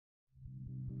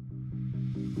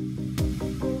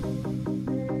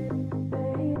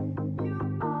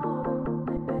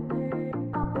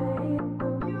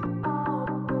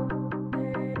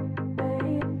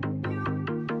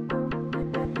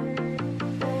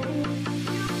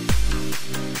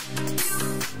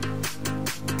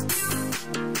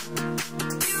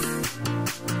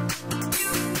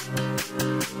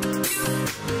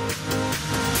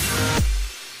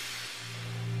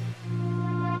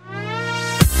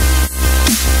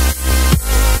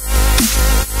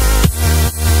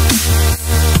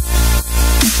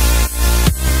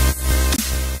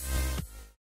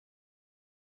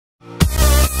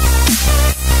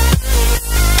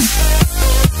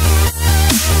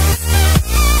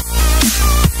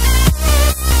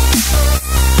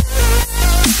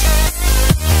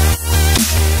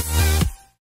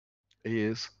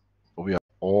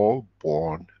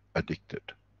addicted.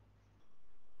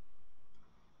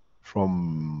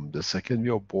 From the second we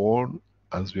are born,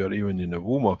 as we are even in the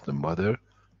womb of the mother,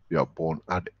 we are born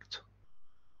addict.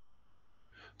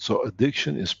 So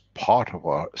addiction is part of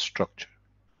our structure.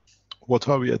 What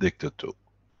are we addicted to?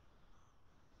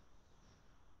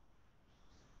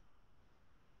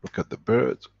 Look at the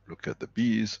birds, look at the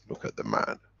bees, look at the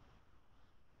man.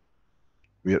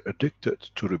 We are addicted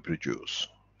to reproduce,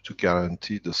 to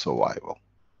guarantee the survival.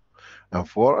 And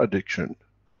for addiction,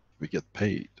 we get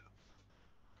paid,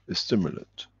 a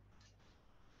stimulant.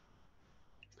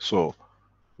 So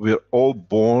we are all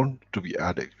born to be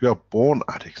addicts. We are born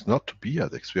addicts, not to be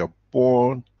addicts. We are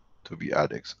born to be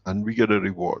addicts, and we get a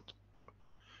reward.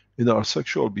 In our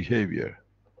sexual behavior,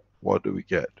 what do we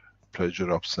get?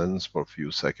 Pleasure of sense for a few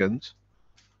seconds,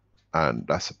 and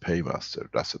that's a paymaster,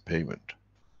 that's a payment.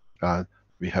 And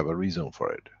we have a reason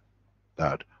for it,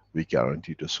 that we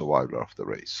guarantee the survival of the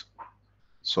race.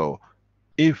 So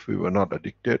if we were not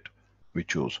addicted, we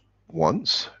choose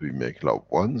once, we make love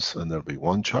once, and there'll be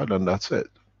one child, and that's it.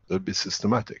 It'll be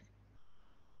systematic.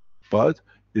 But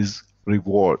is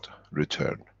reward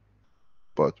returned?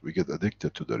 But we get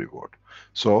addicted to the reward.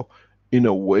 So in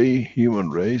a way, human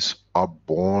race are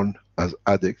born as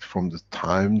addicts from the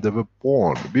time they were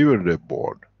born. We were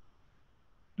born.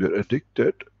 We're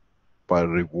addicted by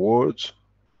rewards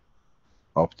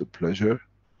of the pleasure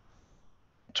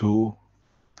to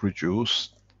produce,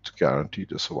 to guarantee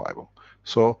the survival.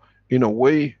 So in a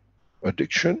way,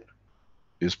 addiction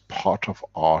is part of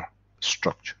our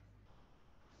structure.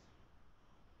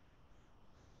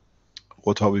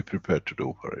 What are we prepared to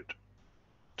do for it,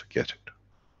 to get it?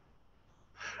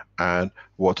 And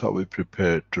what are we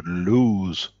prepared to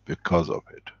lose because of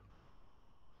it?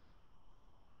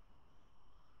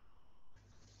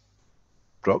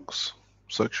 Drugs,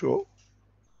 sexual,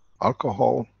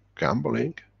 alcohol,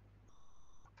 gambling,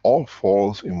 all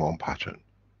falls in one pattern.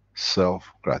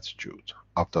 Self-gratitude.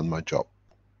 I've done my job.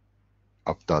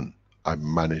 I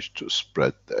managed to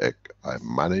spread the egg. I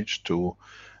managed to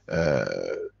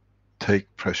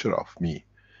take pressure off me.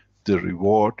 The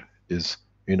reward is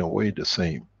in a way the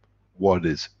same. What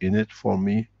is in it for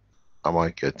me? Am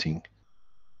I getting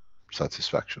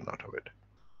satisfaction out of it?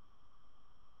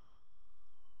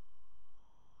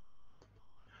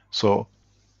 So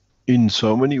in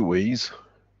so many ways,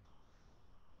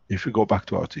 if we go back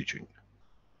to our teaching,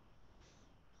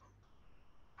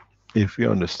 if we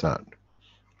understand,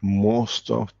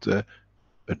 most of the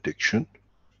addiction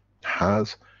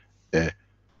has a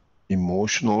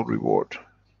emotional reward,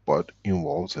 but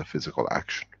involves a physical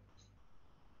action.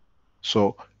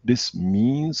 So this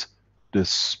means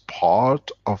this part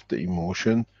of the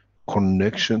emotion,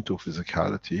 connection to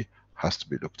physicality, has to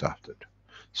be looked after.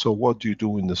 So what do you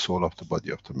do in the soul of the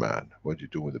body of the man? What do you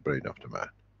do with the brain of the man?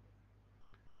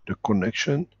 The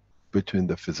connection between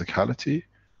the physicality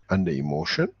and the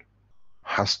emotion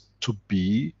has to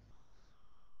be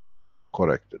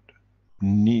corrected,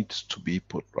 needs to be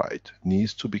put right,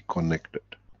 needs to be connected.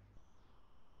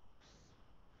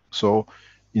 So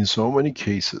in so many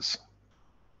cases,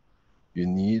 you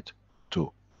need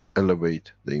to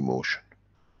elevate the emotion.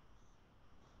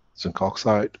 Zinc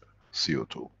oxide,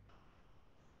 CO2.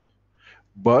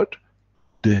 But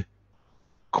the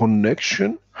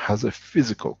connection has a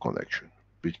physical connection,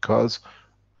 because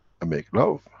I make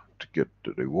love to get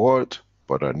the reward,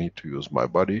 but I need to use my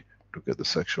body to get the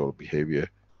sexual behavior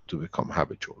to become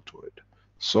habitual to it.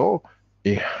 So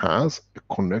it has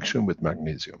a connection with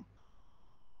magnesium,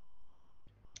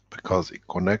 because it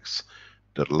connects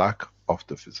the lack of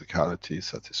the physicality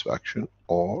satisfaction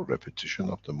or repetition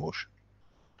of the motion.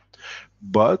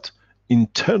 But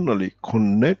internally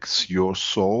connects your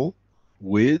soul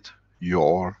with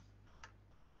your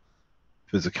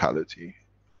physicality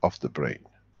of the brain.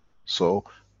 So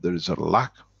there is a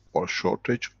lack or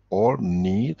shortage or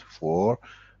need for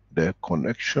the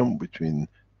connection between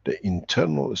the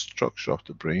internal structure of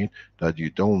the brain, that you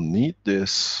don't need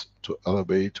this to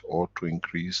elevate or to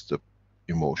increase the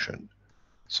emotion.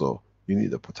 So you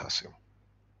need a potassium.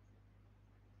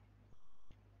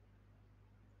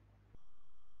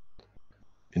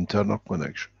 Internal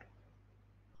connection.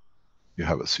 You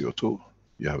have a CO2,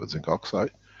 you have a zinc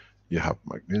oxide, you have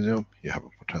magnesium, you have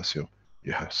a potassium,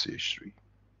 you have CH3.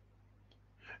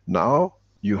 Now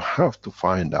you have to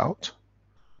find out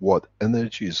what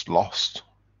energy is lost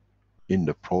in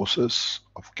the process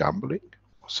of gambling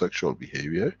or sexual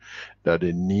behavior, that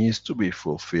it needs to be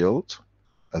fulfilled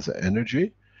as an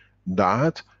energy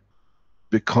that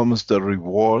becomes the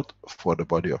reward for the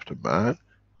body of the man,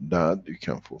 that you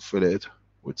can fulfill it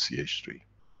with CH3.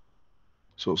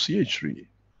 So CH3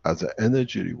 as an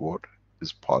energy reward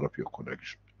is part of your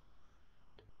connection.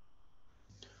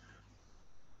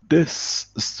 This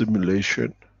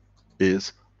stimulation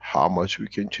is how much we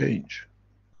can change.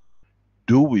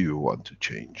 Do we want to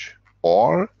change?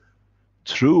 Or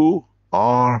through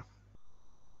our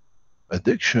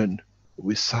addiction,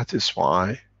 we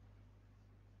satisfy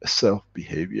a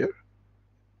self-behavior,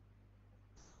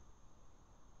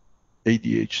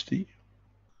 ADHD,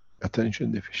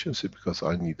 attention deficiency because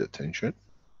I need attention,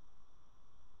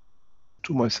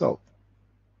 to myself,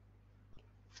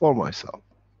 for myself.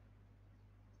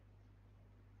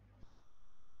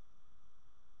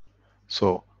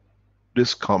 So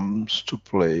this comes to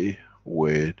play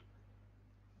with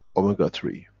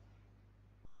omega-3,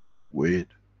 with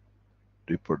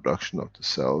the production of the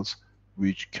cells,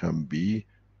 which can be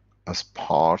as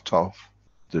part of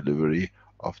delivery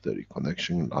of the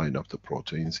reconnection line of the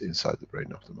proteins inside the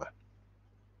brain of the man.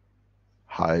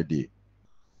 Highly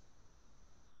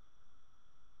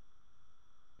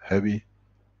heavy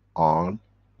on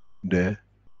the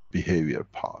behavior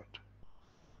part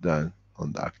than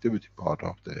on the activity part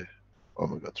of the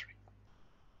omega-3.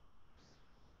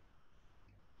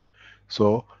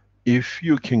 So if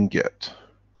you can get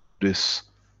this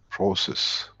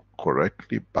process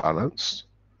correctly balanced,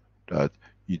 that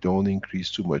you don't increase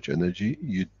too much energy,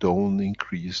 you don't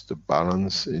increase the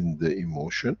balance in the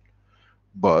emotion,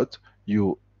 but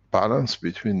you balance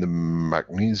between the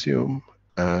magnesium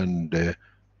and the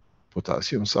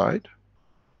potassium side,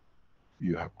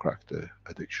 you have cracked the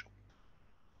addiction.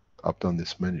 I've done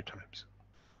this many times.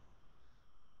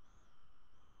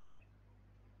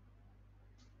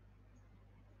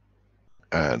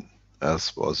 And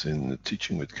as was in the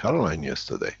teaching with Caroline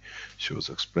yesterday, she was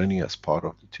explaining as part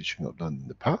of the teaching I've done in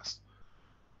the past,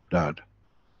 that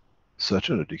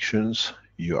certain addictions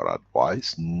you are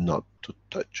advised not to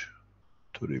touch,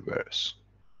 to reverse.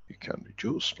 You can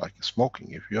reduce, like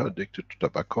smoking. If you are addicted to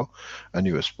tobacco and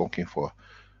you were smoking for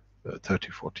 30,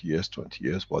 40 years, 20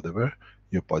 years, whatever,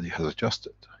 your body has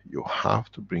adjusted. You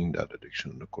have to bring that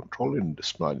addiction under control in a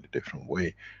slightly different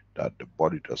way, that the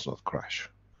body does not crash.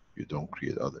 You don't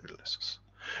create other illnesses.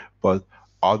 But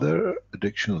other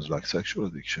addictions like sexual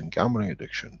addiction, gambling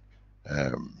addiction,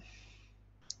 um,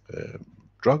 um,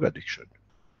 drug addiction,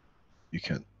 you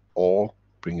can all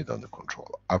bring it under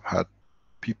control. I've had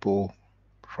people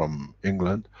from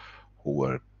England who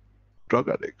were drug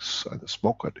addicts and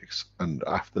smoke addicts, and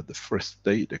after the first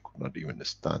day they could not even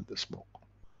stand the smoke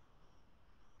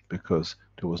because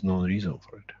there was no reason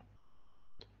for it.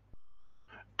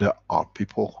 There are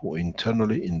people who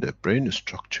internally in their brain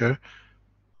structure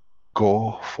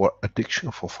go for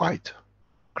addiction for fight,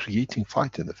 creating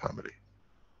fight in the family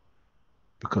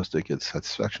because they get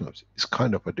satisfaction of it. It's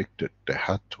kind of addicted, they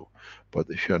had to, but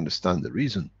if you understand the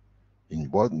reason in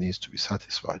what needs to be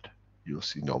satisfied, you'll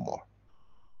see no more.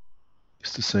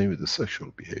 It's the same with the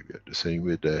sexual behavior, the same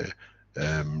with the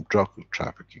drug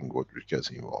trafficking, what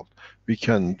gets involved. We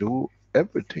can do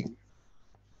everything,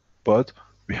 but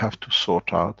we have to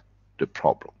sort out the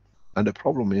problem. And the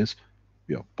problem is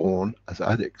we are born as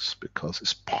addicts because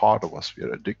it's part of us. We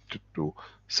are addicted to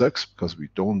sex because we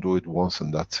don't do it once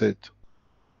and that's it.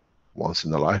 Once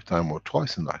in a lifetime or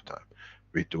twice in a lifetime.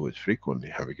 We do it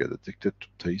frequently and we get addicted to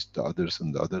taste the others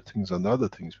and the other things and the other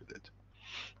things with it.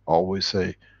 I always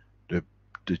say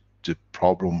the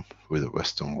problem with the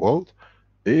Western world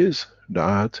is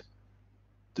that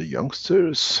the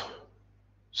youngsters'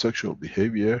 sexual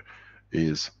behavior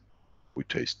is, we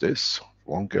taste this,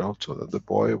 one girl to another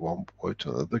boy, one boy to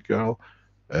another girl,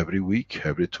 every week,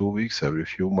 every 2 weeks, every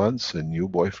few months, a new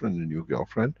boyfriend, a new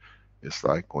girlfriend. It's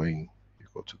like going, you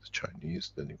go to the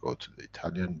Chinese, then you go to the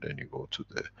Italian, then you go to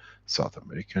the South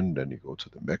American, then you go to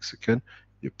the Mexican,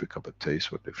 you pick up a taste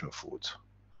for different foods.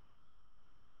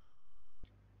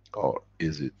 Or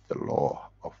is it the law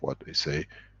of what they say,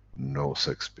 no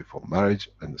sex before marriage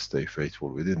and stay faithful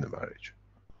within the marriage?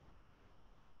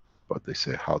 But they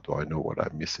say, how do I know what I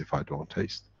miss if I don't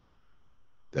taste?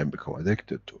 Then become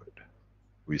addicted to it.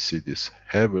 We see this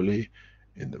heavily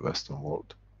in the Western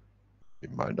world.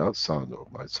 It might not sound, or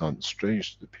might sound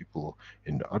strange to the people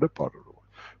in the other part of the world,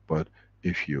 but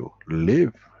if you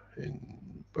live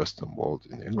in Western world,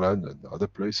 in England and other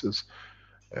places,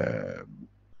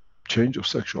 change of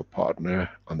sexual partner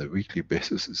on a weekly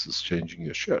basis is changing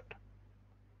your shirt,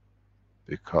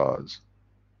 because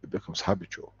it becomes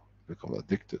habitual, become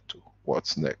addicted to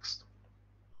what's next.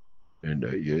 In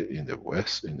the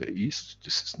West, in the East,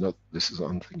 this is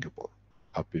unthinkable.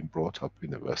 I've been brought up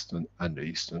in the Western and the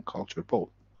Eastern culture both,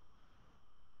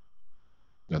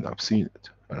 and I've seen it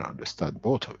and I understand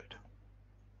both of it.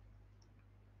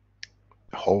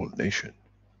 The whole nation,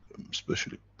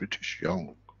 especially British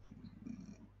young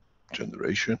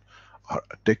generation, are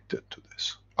addicted to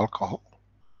this. Alcohol,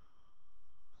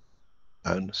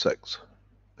 and sex,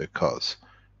 because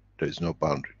there is no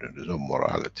boundary, there is no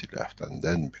morality left, and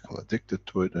then become addicted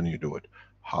to it and you do it.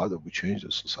 How do we change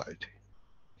the society?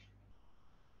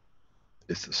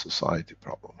 It's the society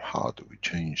problem. How do we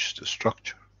change the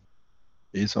structure?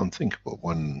 It's unthinkable.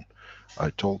 When I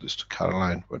told this to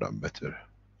Caroline when I met her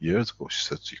years ago, she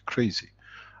said, "You're crazy."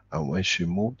 And when she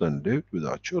moved and lived with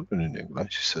our children in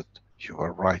England, she said, "You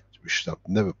are right, we should have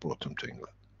never brought them to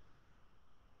England."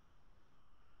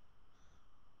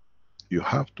 You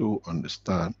have to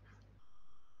understand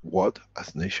what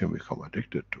as a nation we become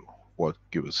addicted to, what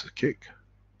gives us a kick.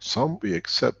 Some we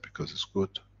accept because it's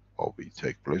good, or we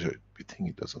take pleasure, we think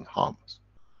it doesn't harm us.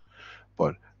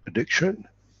 But addiction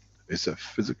is a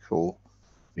physical,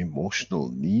 emotional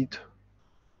need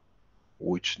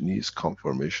which needs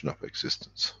confirmation of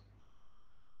existence.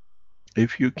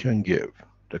 If you can give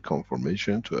the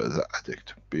confirmation to an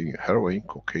addict, being heroin,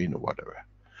 cocaine, or whatever,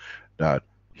 that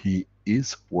he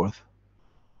is worth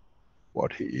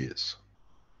what he is,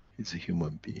 he's a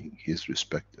human being, he's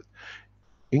respected,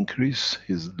 increase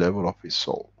his level of his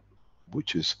soul,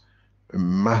 which is a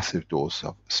massive dose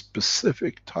of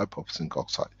specific type of zinc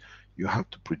oxide. You have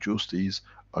to produce these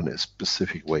on a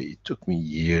specific way. It took me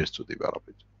years to develop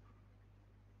it.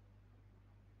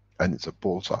 And it's a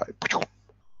bullseye.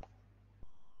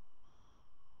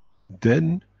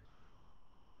 Then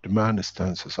the man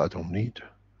stands and says, I don't need it.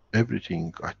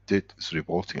 Everything I did is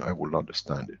revolting, I will not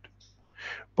understand it.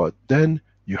 But then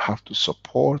you have to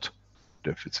support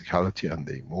the physicality and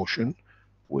the emotion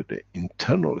with the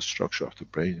internal structure of the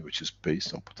brain, which is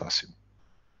based on potassium.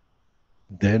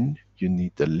 Then you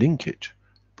need the linkage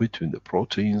between the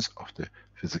proteins of the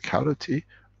physicality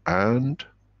and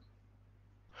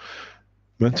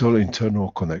mental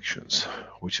internal connections,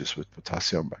 which is with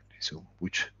potassium, magnesium,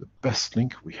 which the best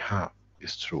link we have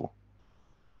is through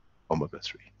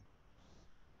omega-3.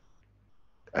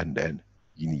 And then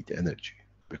you need energy,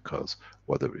 because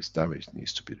whatever is damaged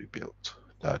needs to be rebuilt.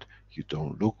 That you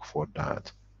don't look for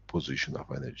that position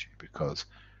of energy, because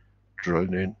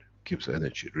adrenaline gives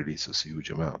energy, releases a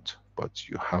huge amount, but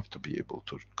you have to be able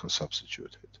to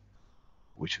substitute it,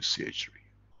 which is CH3.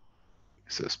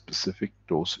 It's a specific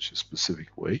dosage, a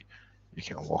specific way. You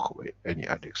can walk away any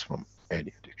addicts from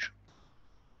any addiction.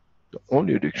 The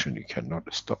only addiction you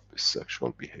cannot stop is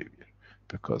sexual behavior,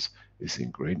 because it's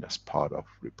ingrained as part of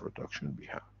reproduction we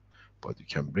have. But you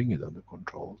can bring it under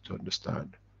control to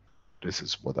understand, this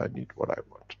is what I need, what I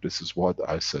want. This is what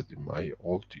I said in my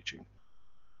old teaching.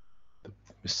 The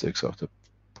mistakes of the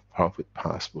Prophet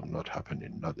past will not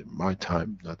happen not in my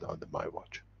time, not under my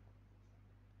watch.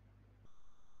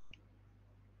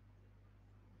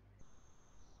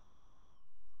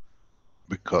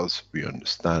 Because we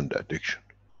understand the addiction.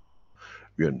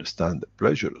 We understand the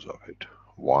pleasures of it.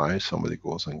 Why somebody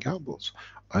goes and gambles.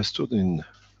 I stood in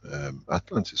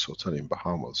Atlantis Hotel in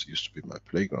Bahamas, used to be my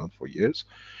playground for years,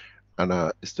 and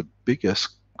it's the biggest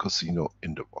casino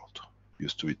in the world.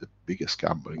 Used to be the biggest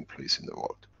gambling place in the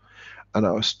world. And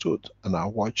I stood and I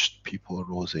watched people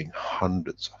losing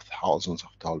hundreds of thousands of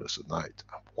dollars a night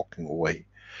and walking away.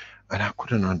 And I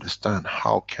couldn't understand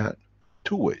how can.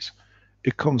 Two ways.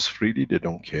 It comes freely, they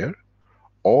don't care.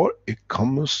 Or it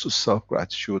comes to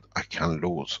self-gratitude, I can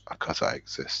lose because I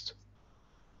exist.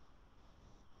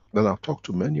 Then I've talked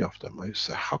to many of them. I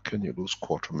say, how can you lose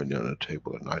 $250,000 on a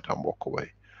table at night and walk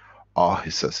away?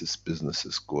 He says his business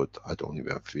is good, I don't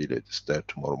even feel it, it's there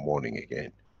tomorrow morning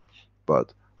again.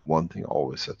 But one thing I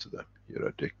always said to them, you're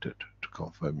addicted to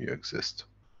confirm you exist.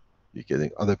 You're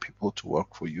getting other people to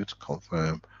work for you to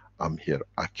confirm, I'm here,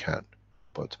 I can.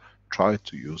 But try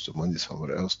to use the money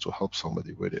somewhere else to help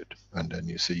somebody with it, and then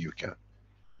you see you can.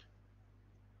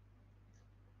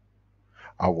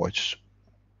 I watched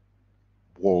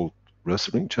world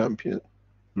wrestling champion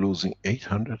losing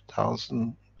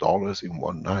 $800,000 in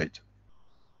one night.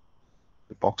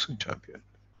 The boxing champion.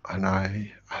 And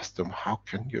I asked them, how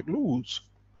can you lose?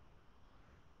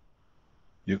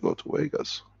 You go to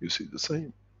Vegas, you see the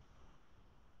same.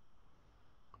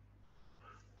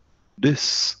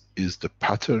 This is the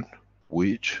pattern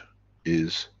which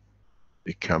is,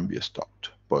 it can be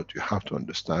stopped. But you have to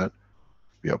understand,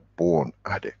 we are born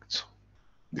addicts.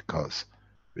 Because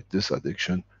with this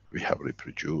addiction, we have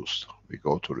reproduced. We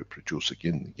go to reproduce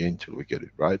again and again till we get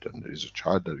it right, and there is a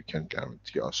child that we can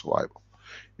guarantee our survival.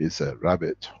 It's a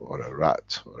rabbit or a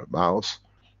rat or a mouse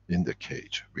in the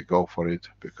cage. We go for it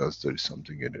because there is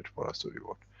something in it for us to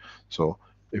reward. So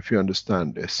if you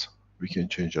understand this, we can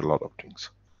change a lot of things.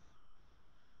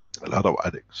 A lot of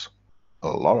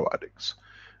addicts,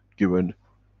 given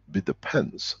with the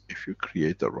pens, if you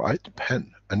create the right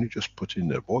pen and you just put in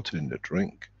the water in the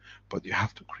drink, but you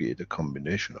have to create a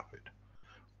combination of it.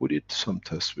 We did some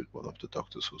tests with one of the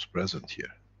doctors who's present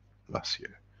here last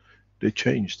year. They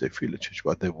change, they feel a change,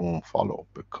 but they won't follow,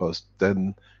 because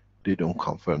then they don't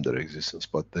confirm their existence.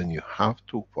 But then you have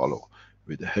to follow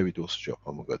with a heavy dosage of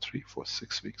omega-3 for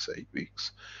 6 weeks, 8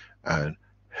 weeks, and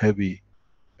heavy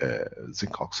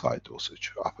zinc oxide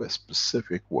dosage of a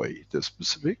specific way. The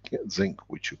specific zinc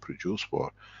which you produce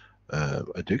for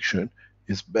addiction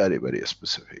is very, very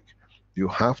specific. You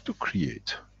have to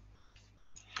create.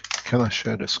 Can I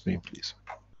share the screen, please?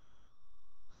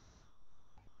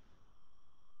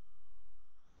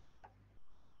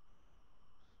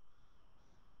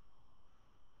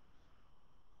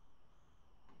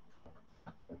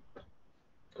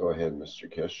 Go ahead, Mr.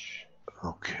 Keshe.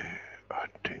 Okay, I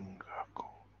think I'll go.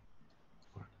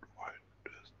 Why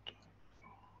does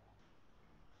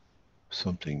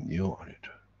something new on it?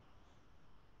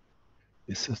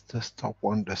 It says desktop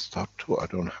 1, desktop 2. I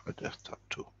don't have a desktop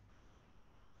 2.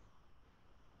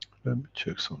 Let me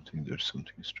check something. There's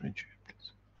something strange here,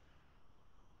 please.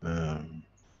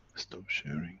 Stop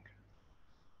sharing.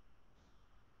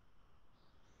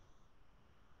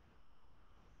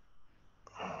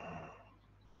 I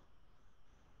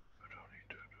don't need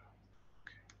to.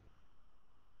 Okay.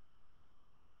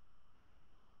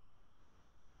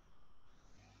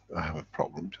 I have a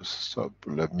problem. Just stop.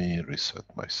 Let me reset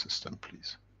my system,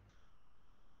 please.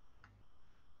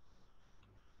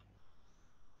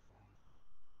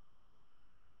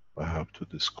 I have to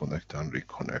disconnect and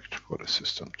reconnect for the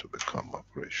system to become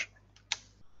operational.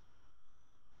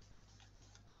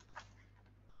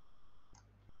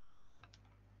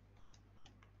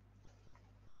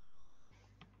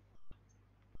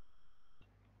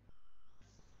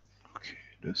 Okay,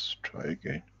 let's try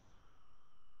again.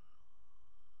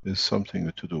 There's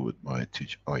something to do with my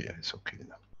teach. Oh yeah, it's okay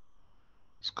now.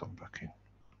 Let's come back in.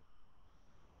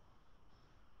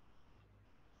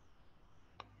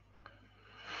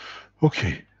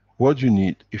 Okay, what you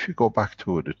need, if you go back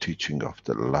to the teaching of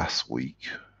the last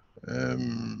week, I have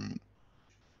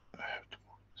to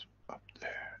move this up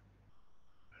there.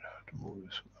 I have to move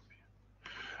this one up here.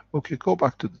 Okay, go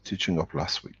back to the teaching of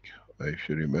last week. If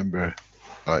you remember,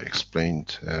 I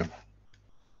explained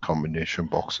combination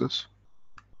boxes.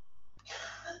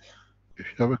 If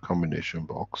you have a combination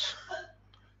box,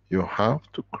 you have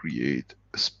to create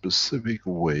a specific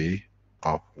way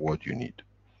of what you need.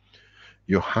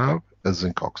 You have a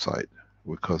zinc oxide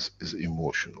because it's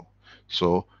emotional.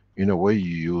 So in a way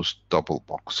you use double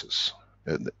boxes,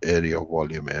 an area,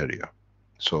 volume area.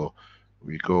 So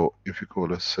we go, if you go,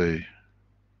 let's say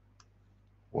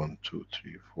 1, 2,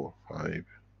 3, 4, 5,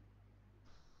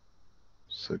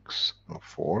 6, and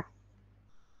 4.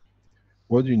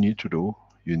 What you need to do,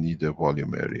 you need a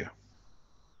volume area.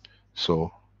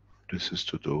 So this is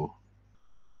to do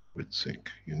with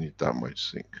zinc. You need that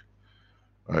much zinc.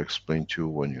 I'll explain to you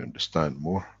when you understand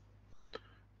more.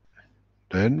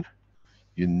 Then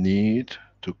you need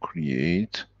to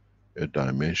create a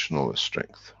dimensional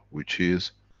strength, which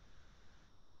is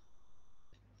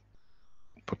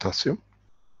potassium,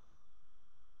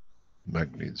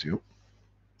 magnesium,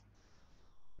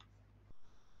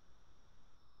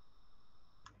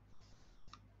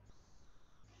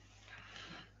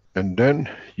 and then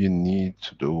you need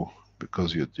to do,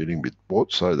 because you're dealing with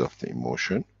both sides of the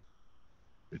emotion,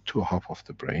 the two half of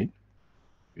the brain,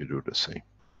 you do the same.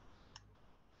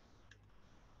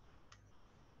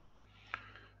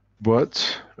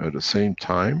 But at the same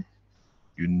time,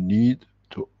 you need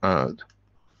to add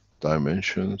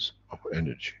dimensions of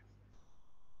energy.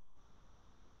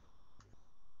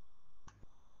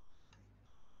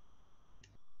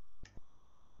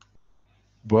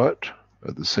 But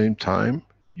at the same time,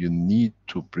 you need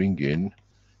to bring in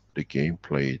the game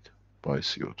played by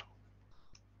CO2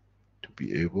 to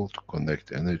be able to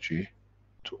connect energy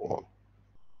to all.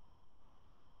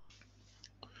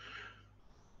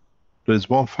 There's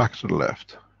one factor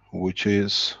left, which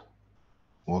is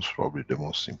most probably the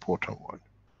most important one,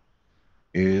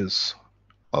 is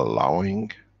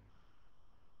allowing,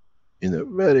 in a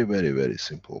very, very, very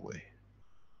simple way,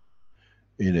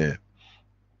 in a,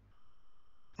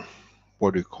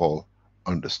 what do you call,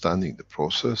 understanding the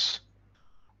process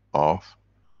of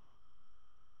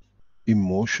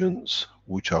emotions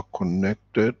which are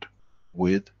connected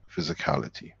with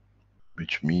physicality,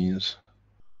 which means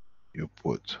you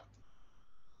put,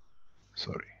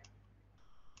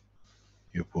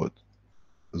 you put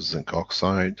zinc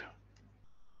oxide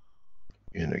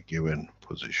in a given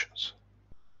positions.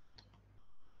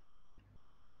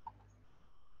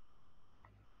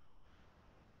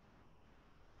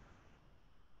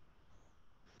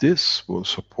 This will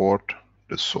support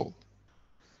the soul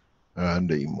and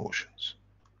the emotions.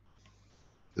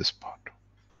 this part.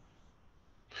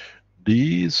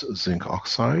 These zinc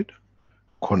oxide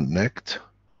connect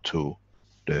to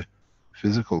the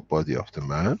physical body of the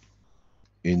man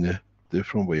in a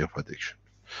different way of addiction.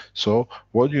 So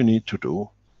what you need to do,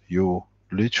 you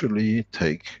literally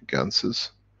take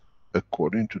ganses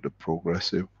according to the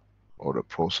progressive or the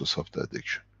process of the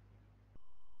addiction.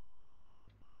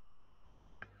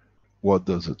 What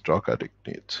does a drug addict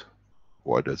need?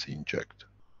 Why does he inject?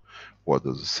 What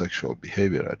does a sexual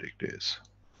behavior addict is?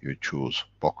 You choose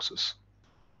boxes.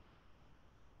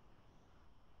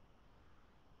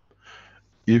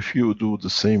 If you do the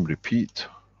same repeat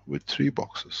with 3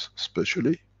 boxes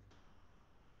especially,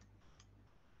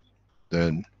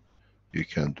 then you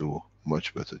can do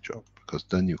much better job, because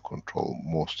then you control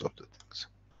most of the things.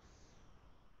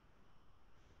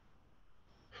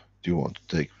 Do you want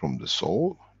to take from the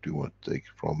soul? Do you want to take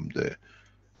from the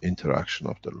interaction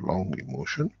of the lung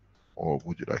emotion? Or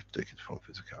would you like to take it from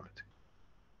physicality?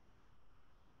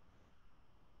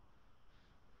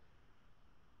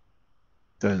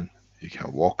 Then you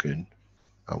can walk in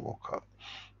and walk out.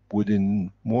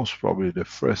 Within most probably the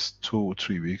first 2 or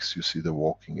 3 weeks, you see the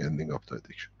walking ending of the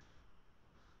addiction.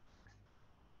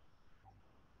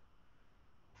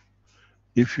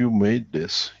 If you made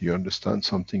this, you understand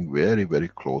something very, very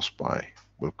close by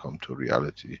will come to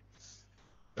reality.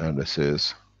 And it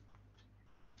says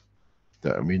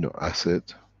the amino acid.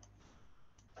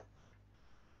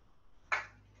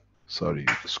 Sorry,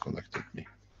 you disconnected me.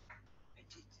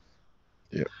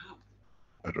 Yeah,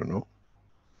 I don't know.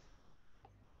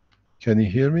 Can you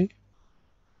hear me?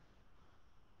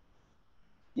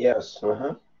 Yes, Oh,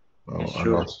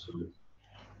 sure.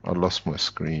 I lost my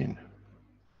screen.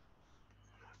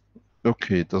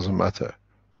 Okay, it doesn't matter.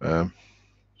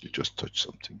 You just touched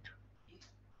something.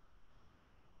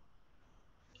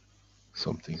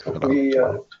 Something So fell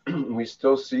out. we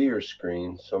still see your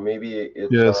screen, so maybe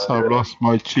it's Yes, I've lost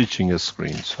my teaching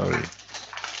screen, sorry.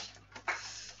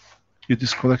 You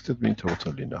disconnected me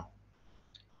totally now.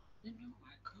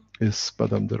 Yes,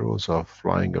 Madame de Rosa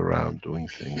flying around doing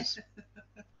things.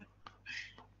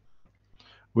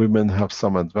 Women have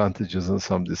some advantages and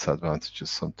some disadvantages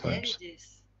sometimes.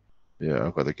 Yeah,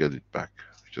 I've got to get it back.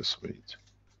 Just wait.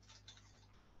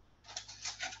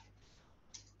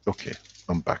 Okay,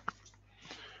 I'm back.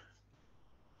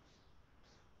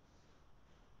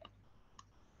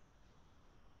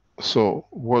 So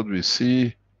what we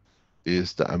see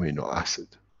is the amino acid.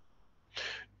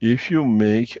 If you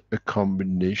make a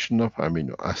combination of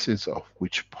amino acids of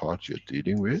which part you're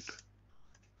dealing with,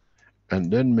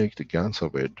 and then make the GANs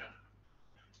of it,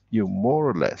 you more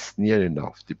or less, near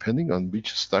enough, depending on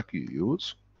which stack you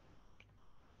use,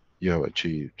 you have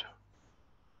achieved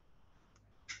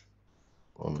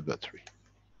omega-3.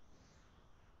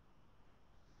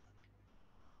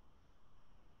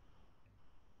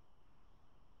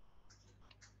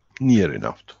 Near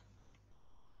enough.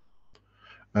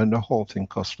 And the whole thing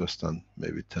costs less than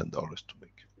maybe $10 to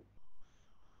make.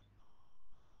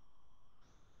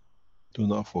 Do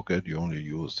not forget you only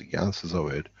use the ganses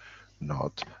of it,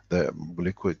 not the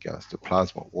liquid gas, the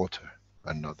plasma water,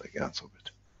 and not the gans of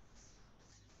it.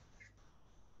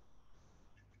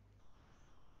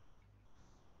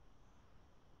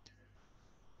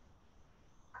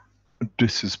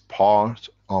 This is part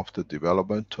of the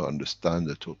development to understand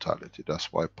the totality.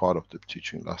 That's why part of the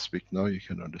teaching last week, now you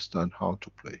can understand how to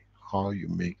play, how you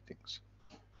make things.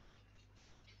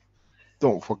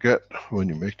 Don't forget, when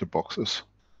you make the boxes,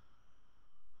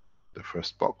 the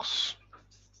first box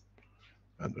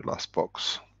and the last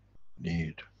box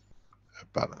need a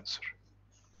balancer.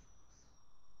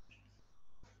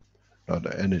 Not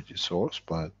an energy source,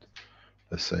 but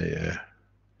let's say a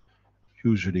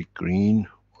usually green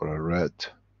or a red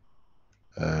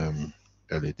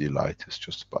LED light is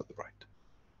just about right.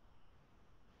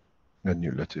 And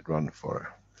you let it run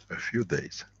for a few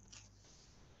days.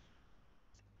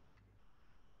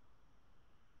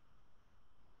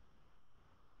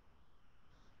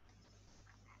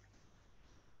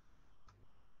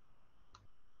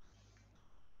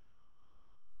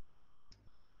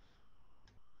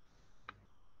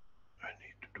 I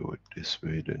need to do it this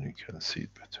way, then you can see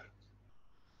it better.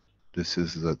 This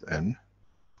is Zn.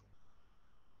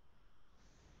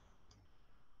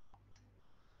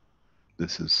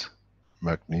 This is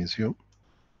magnesium.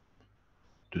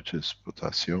 This is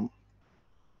potassium.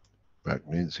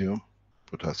 Magnesium,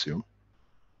 potassium.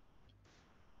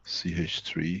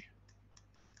 CH3.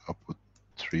 I'll put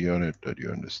 3 on it that you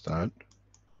understand.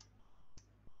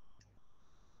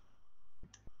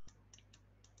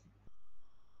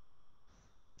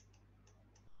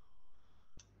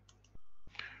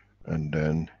 And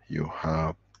then you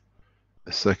have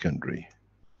a secondary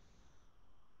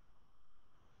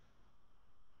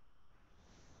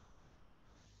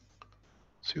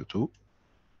CO2.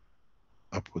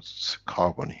 I put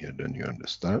carbon here, then you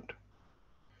understand.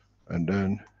 And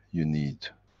then you need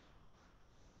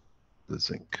the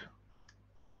zinc.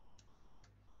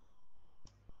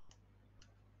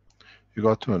 You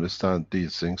got to understand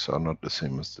these zincs are not the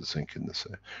same as the zinc in the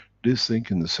center. This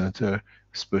zinc in the center,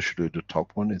 especially the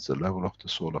top one, is the level of the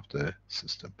soul of the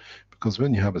system. Because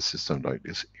when you have a system like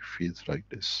this, it feels like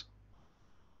this.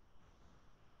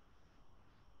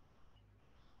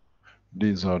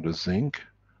 These are the zinc,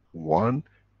 one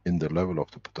in the level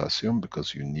of the potassium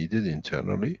because you need it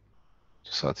internally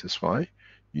to satisfy.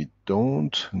 You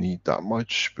don't need that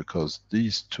much because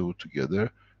these two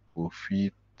together will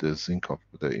feed the zinc of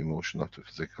the emotion of the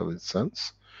physical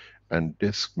sense, and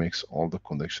this makes all the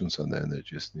connections and the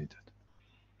energies needed.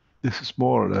 This is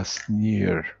more or less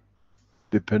near,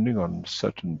 depending on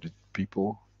certain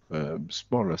people, it's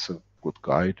more or less a good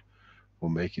guide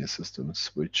for making systems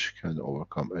which can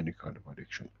overcome any kind of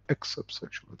addiction, except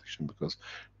sexual addiction, because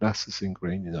that is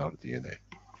ingrained in our DNA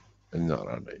and in our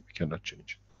RNA. We cannot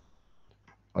change it.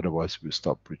 Otherwise, we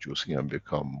stop producing and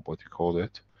become what you call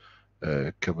it,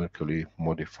 chemically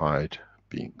modified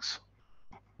beings.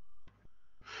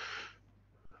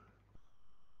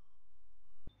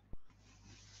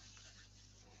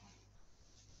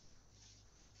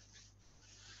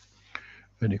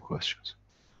 Any questions?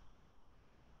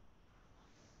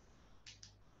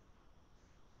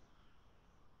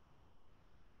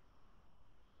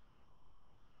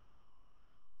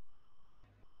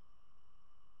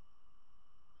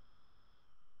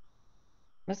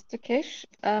 Mr. Keshe,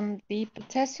 the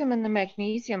potassium and the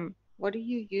magnesium, what are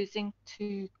you using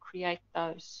to create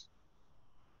those?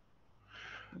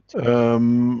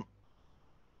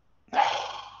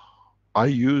 I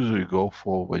usually go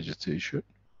for vegetation,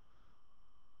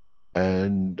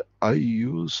 and I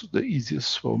use, the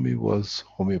easiest for me was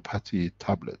homeopathy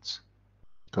tablets,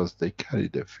 because they carry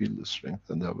the field strength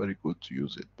and they're very good to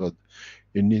use it, but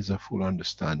it needs a full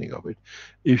understanding of it.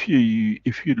 If you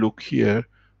look here,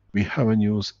 we haven't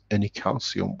used any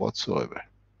calcium whatsoever,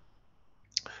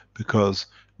 because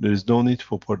there is no need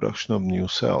for production of new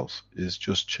cells. It's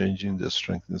just changing the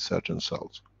strength in certain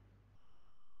cells.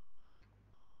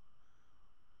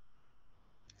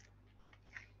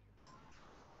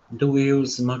 Do we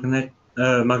use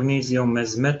magnesium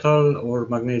as metal or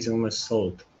magnesium as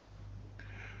salt?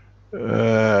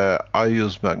 I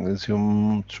use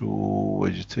magnesium through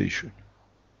vegetation,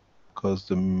 because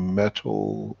the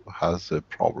metal has a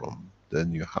problem,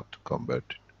 then you have to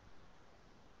convert it.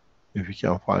 If you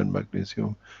can find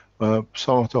magnesium,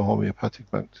 some of the homeopathic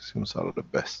magnesiums are the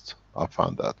best. I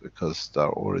found that because they're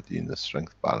already in the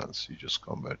strength balance, you just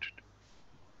convert it.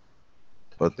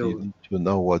 But you need to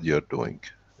know what you're doing.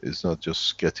 It's not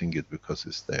just getting it because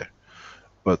it's there.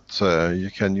 But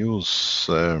you can use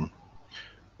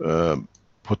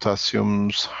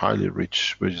potassium's highly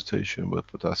rich vegetation with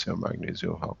potassium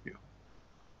magnesium help you.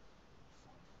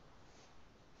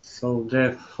 So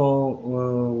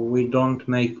therefore, we don't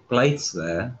make plates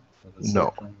there?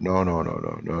 No.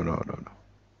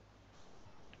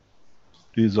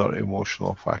 These are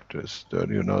emotional factors that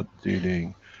you're not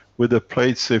dealing with. The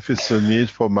plates, if it's a need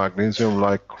for magnesium,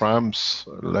 like cramps,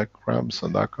 leg cramps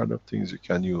and that kind of things, you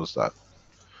can use that,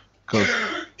 because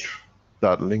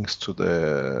that links to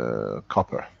the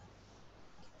copper.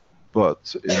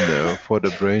 But for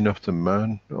the brain of the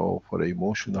man or for the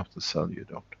emotion of the cell, you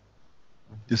don't.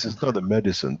 This is not a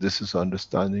medicine, this is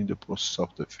understanding the process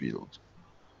of the field.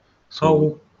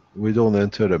 So we don't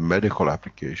enter a medical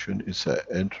application, it's an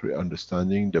entry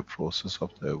understanding the process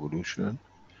of the evolution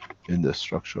in the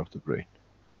structure of the brain.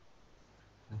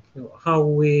 How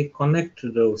we connect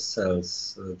to those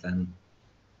cells then?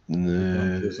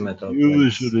 Usually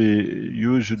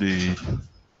you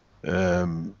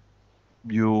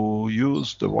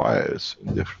use the wires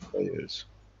in different layers.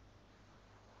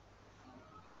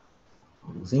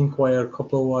 Zinc wire,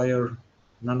 copper wire,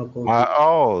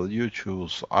 nanocoated? You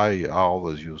choose. I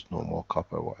always use normal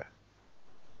copper wire.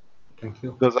 Thank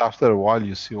you. Because after a while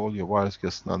you see all your wires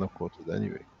get nano-coated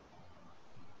anyway.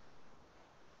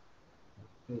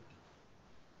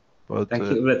 But thank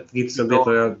you, that gives a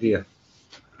better idea.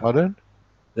 Pardon?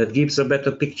 That gives a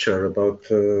better picture about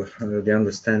the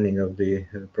understanding of the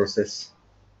process.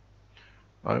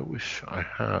 I wish I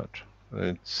had.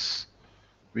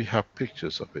 We have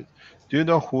pictures of it. Do you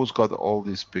know who's got all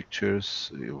these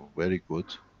pictures? Very good.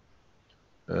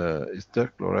 It's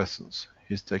Dirk Lorenz.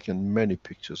 He's taken many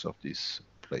pictures of these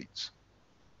plates.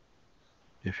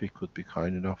 If he could be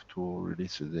kind enough to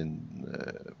release it in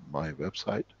my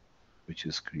website, which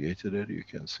is created there, you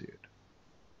can see it.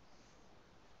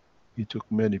 He took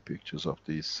many pictures of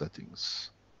these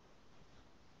settings.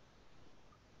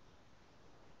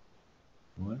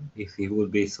 Well, if he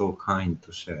would be so kind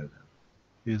to share them.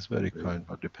 He is very kind,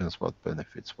 but depends what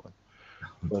benefits one.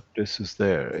 But this is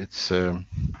there. It's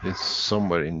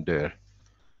somewhere in there.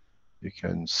 You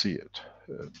can see it.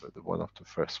 One of the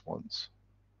first ones.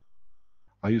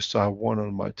 I used to have one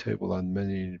on my table and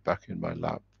many back in my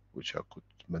lab, which I could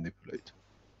manipulate.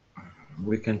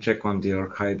 We can check on the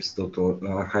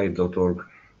archive.org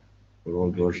for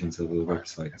all versions of the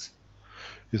websites.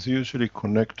 It's usually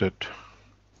connected.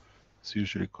 It's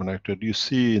usually connected. You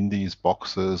see in these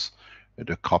boxes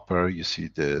the copper, you see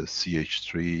the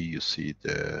CH3, you see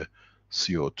the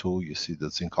CO2, you see the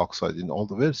zinc oxide in all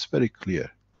the way. It's very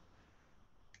clear.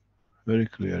 Very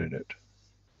clear in it.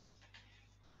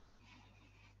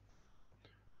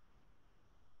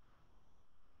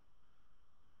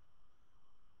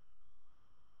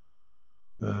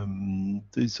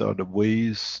 These are the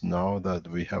ways now that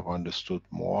we have understood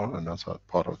more, and that's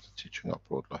part of the teaching I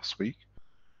brought last week.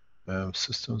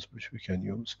 Systems which we can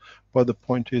use. But the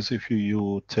point is, if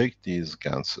you take these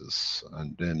ganses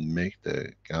and then make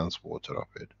the gans water of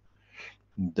it,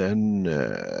 then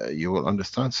you will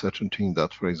understand certain things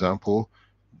that, for example,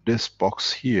 this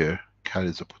box here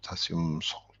carries a potassium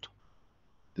salt.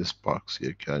 This box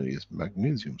here carries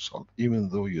magnesium salt, even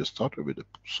though you started with the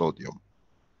sodium.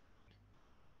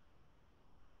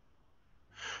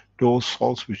 Those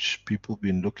salts which people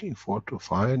been looking for to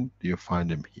find, you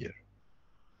find them here.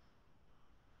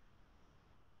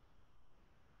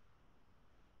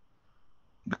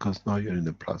 Because now you're in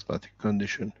the plasmatic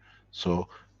condition, so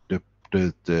the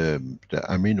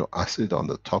amino acid on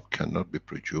the top cannot be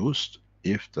produced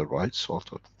if the right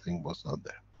salt of the thing was not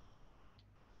there.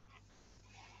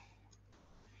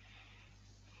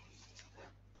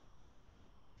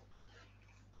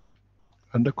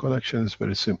 And the connection is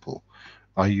very simple.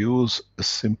 I use a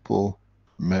simple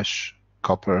mesh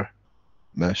copper,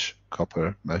 mesh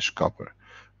copper, mesh copper.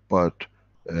 But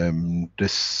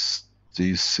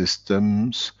these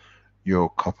systems, your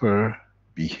copper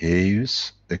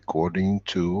behaves according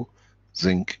to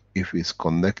zinc if it's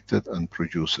connected and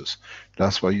produces.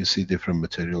 That's why you see different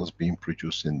materials being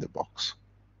produced in the box.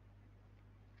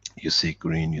 You see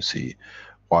green, you see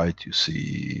white, you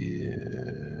see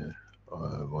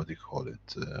what do you call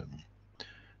it,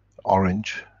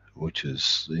 orange, which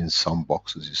is in some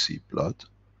boxes you see blood,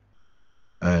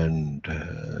 and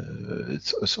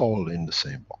it's all in the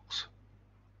same box.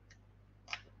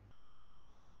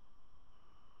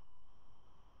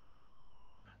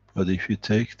 But if you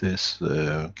take this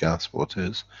gas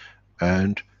waters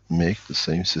and make the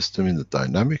same system in the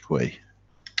dynamic way,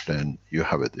 then you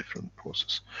have a different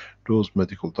process. Those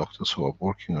medical doctors who are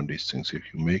working on these things, if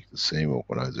you make the same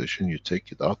organization, you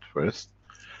take it out first,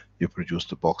 you produce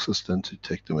the boxes, then to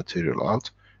take the material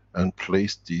out and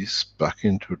place these back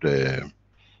into the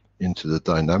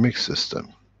dynamic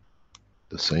system,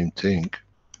 the same thing,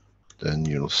 then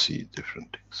you'll see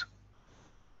different things.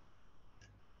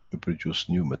 You produce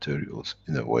new materials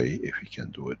in a way if you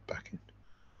can do it back in.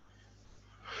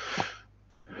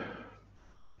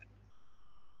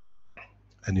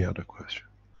 Any other question?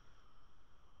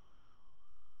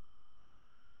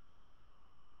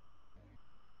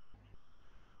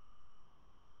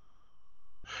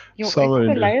 Your Somewhere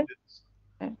extra in layers.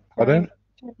 Pardon?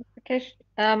 Rakesh,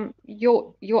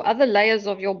 your other layers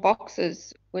of your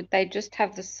boxes, would they just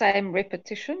have the same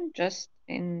repetition, just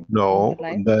in No, the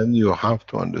layer? then you have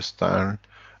to understand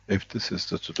if this is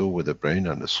to do with the brain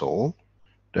and the soul,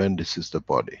 then this is the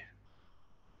body.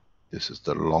 This is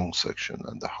the lung section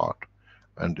and the heart.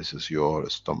 And this is your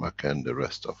stomach and the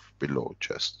rest of below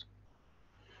chest.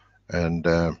 And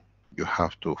you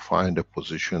have to find a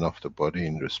position of the body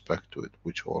in respect to it,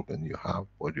 which organ you have,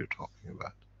 what you're talking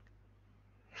about.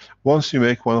 Once you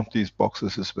make one of these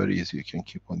boxes, it's very easy. You can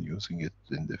keep on using it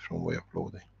in different way of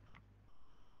loading.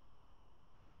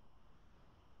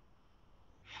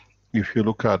 If you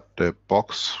look at the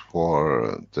box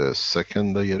for the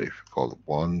second layer, if you call it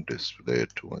 1, this layer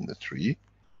 2 and the 3,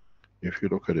 if you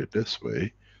look at it this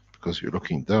way, because you're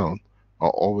looking down, I'll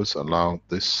always allow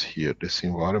this here, this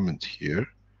environment here,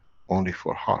 only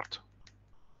for heart,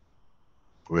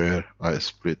 where I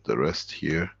split the rest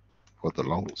here for the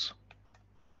lungs.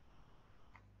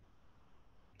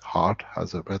 Heart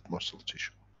has a red muscle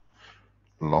tissue,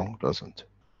 lung doesn't.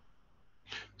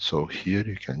 So here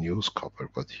you can use copper,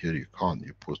 but here you can't.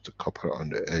 You put the copper on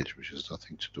the edge, which has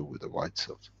nothing to do with the white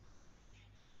cells.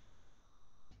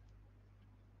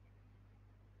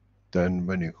 Then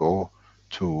when you go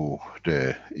to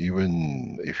the,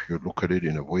 even if you look at it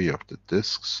in a way of the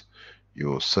discs,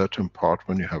 your certain part,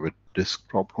 when you have a disc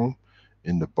problem,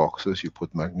 in the boxes you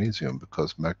put magnesium,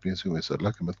 because magnesium is a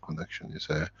ligament connection,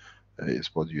 is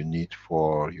what you need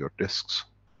for your discs.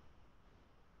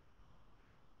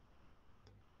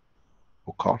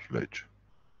 Or cartilage.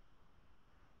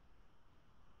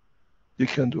 You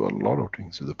can do a lot of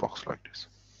things in the box like this,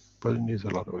 but it needs a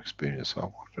lot of experience. I've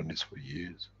worked on this for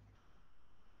years.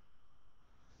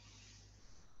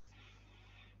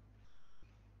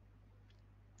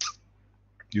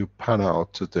 You pan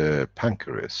out the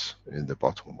pancreas in the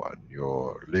bottom one,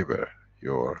 your liver,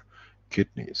 your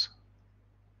kidneys,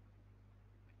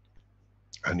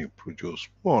 and you produce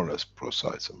more or less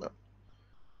precise amount.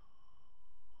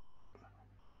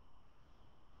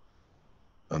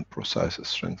 And precise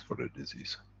strength for the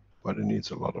disease, but it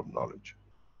needs a lot of knowledge.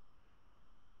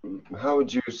 How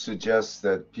would you suggest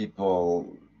that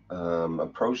people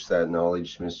approach that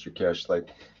knowledge, Mr. Keshe? Like,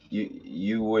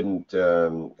 you wouldn't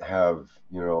have,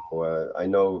 you know, I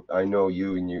know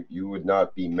you, and you would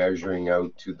not be measuring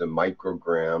out to the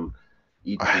microgram.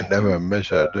 I never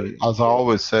measured. As I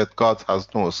always said, God has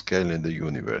no scale in the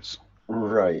universe.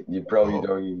 Right. You probably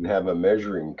don't even have a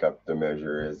measuring cup to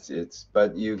measure. It's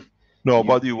but you've. No,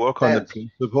 but you work on the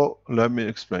principle. Let me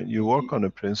explain. You work on the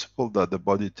principle that the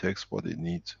body takes what it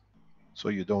needs. So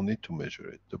you don't need to measure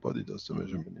it. The body does the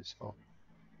measurement itself.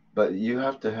 But you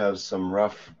have to have some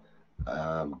rough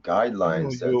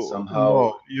guidelines No, that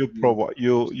somehow you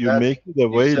make it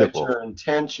available. You set your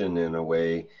intention in a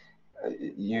way.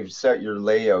 You've set your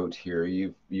layout here.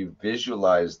 You've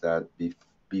visualized that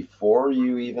before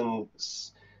you even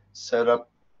set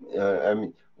up. I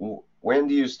mean, when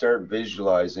do you start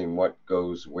visualizing what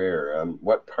goes where?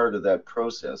 What part of that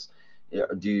process?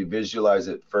 Do you visualize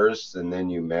it first and then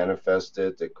you manifest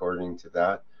it according to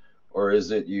that? Or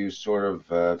is it you sort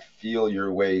of feel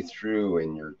your way through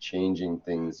and you're changing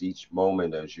things each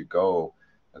moment as you go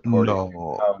according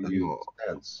to how you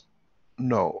sense?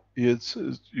 No, it's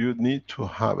you need to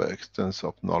have an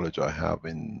extensive knowledge I have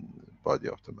in body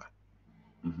of the man.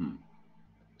 Mm-hmm.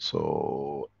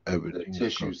 So everything the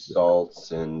tissue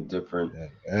salts and different. Yeah,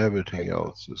 everything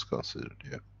else is considered.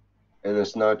 Yeah. And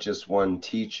it's not just one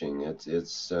teaching.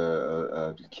 It's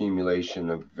a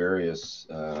accumulation of various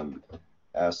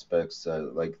aspects.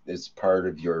 Like it's part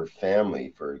of your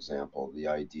family, for example. The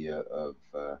idea of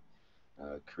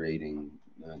creating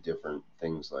different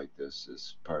things like this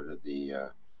is part of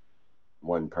the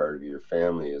one part of your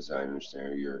family, as I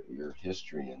understand, your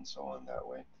history and so on that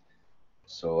way.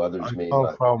 So others may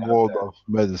not come from have world that. of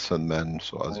medicine, man.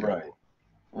 So as Right, you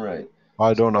right.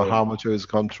 I don't know how much has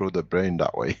come through the brain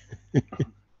that way.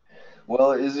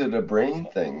 Well, is it a brain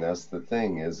thing? That's the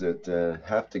thing. Is it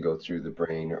have to go through the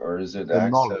brain, or is it The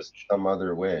accessed knowledge. some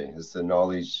other way? Is the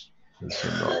knowledge? It's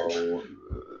the knowledge.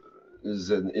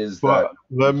 Is But that?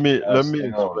 let me down?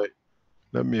 explain.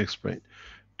 Let me explain.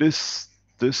 This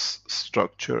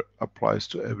structure applies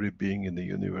to every being in the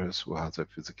universe who has a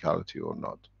physicality or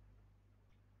not.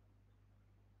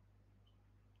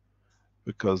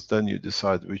 Because then you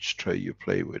decide which tray you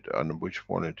play with and which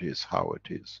one it is, how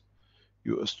it is.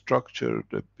 You structure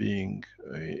the being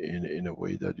in a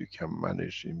way that you can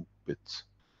manage in bits.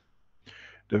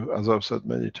 As I've said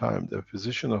many times, the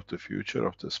physician of the future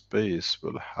of the space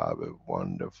will have a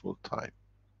wonderful time.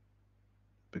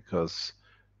 Because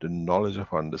the knowledge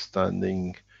of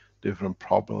understanding different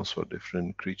problems for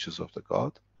different creatures of the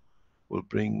God will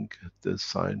bring the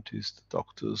scientists, the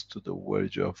doctors to the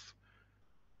verge of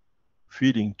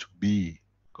feeling to be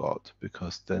God,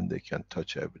 because then they can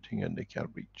touch everything and they can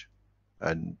reach.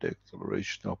 And the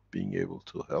exploration of being able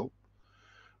to help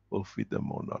will feed them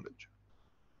more knowledge.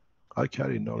 I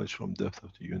carry knowledge from depth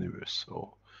of the universe,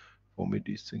 so for me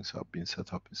these things have been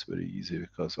set up. It's very easy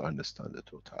because I understand the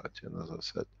totality, and as I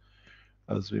said,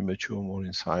 as we mature more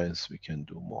in science, we can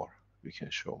do more, we can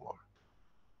show more.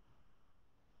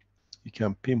 You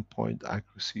can pinpoint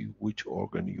accuracy which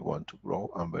organ you want to grow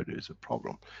and where there is a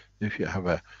problem. If you have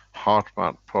a heart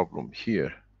valve problem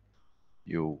here,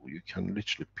 you can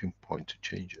literally pinpoint to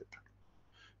change it.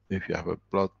 If you have a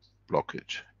blood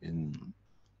blockage in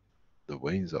the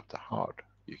veins of the heart,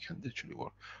 you can literally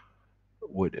work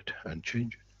with it and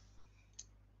change it.